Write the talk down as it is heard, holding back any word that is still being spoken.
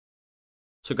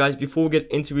So guys, before we get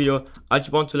into the video, I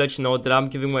just want to let you know that I'm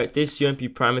giving away this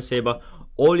UMP Primer Saber.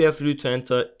 All you have to do to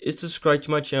enter is to subscribe to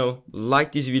my channel,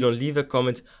 like this video and leave a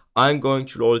comment. I'm going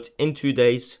to roll it in 2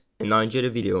 days, and now enjoy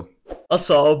the video.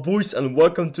 Assalamu boys and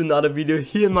welcome to another video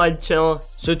here on my channel.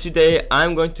 So today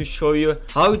I'm going to show you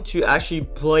how to actually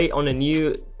play on a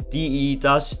new DE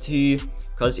Dust 2,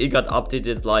 because it got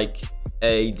updated like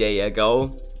a day ago,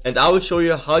 and I will show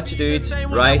you how to do it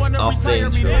right after the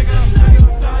intro.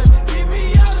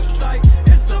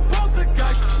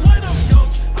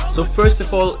 So first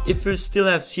of all, if you still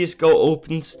have CSGO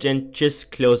opened, then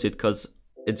just close it, because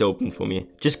it's open for me.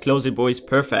 Just close it, boys.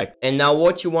 Perfect. And now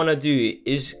what you want to do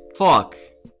is, fuck,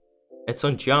 it's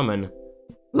on German.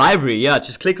 Library, yeah,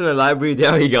 just click on the library,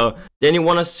 there you go. Then you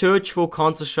want to search for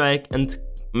Counter-Strike and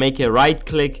make a right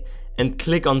click and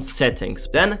click on settings.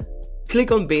 Then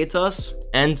click on betas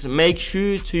and make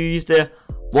sure to use the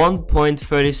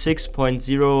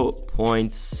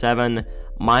 1.36.0.7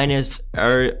 minus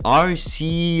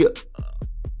RC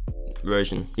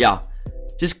version. Yeah,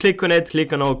 just click on it,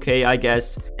 click on OK, I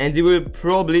guess, and you will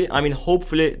probably,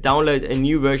 hopefully download a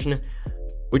new version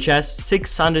which has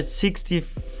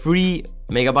 663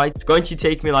 megabytes. It's going to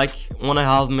take me like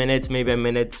 1.5 minutes, maybe a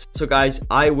minute. So guys,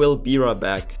 I will be right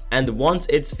back, and once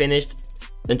it's finished,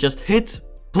 then just hit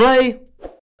play,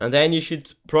 and then you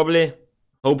should probably,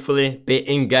 hopefully, be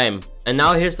in game. And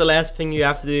now here's the last thing you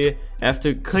have to do. You have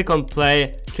to click on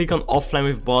play, click on offline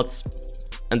with bots,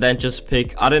 and then just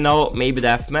pick, I don't know, maybe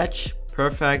deathmatch.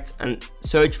 Perfect. And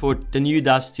search for the new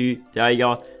Dust 2. There you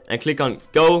go. And click on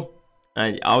go.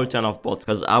 And I will turn off bots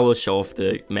because I will show off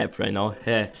the map right now.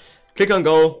 Here. Click on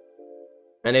go.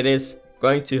 And it is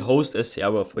going to host a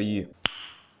server for you.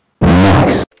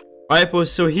 Alright,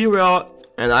 boys, so here we are.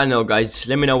 And I know, guys,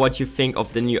 let me know what you think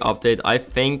of the new update. I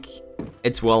think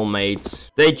it's well made.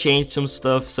 They changed some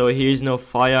stuff, so here's no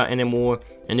fire anymore,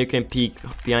 and you can peek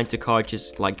behind the car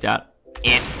just like that.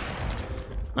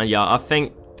 And yeah, I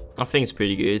think it's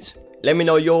pretty good. Let me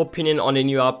know your opinion on the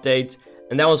new update.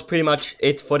 And that was pretty much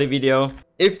it for the video.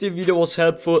 If the video was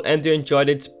helpful and you enjoyed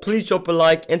it, please drop a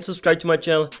like and subscribe to my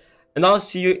channel. And I'll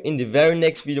see you in the very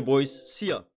next video, boys. See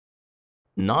ya.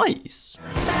 Nice.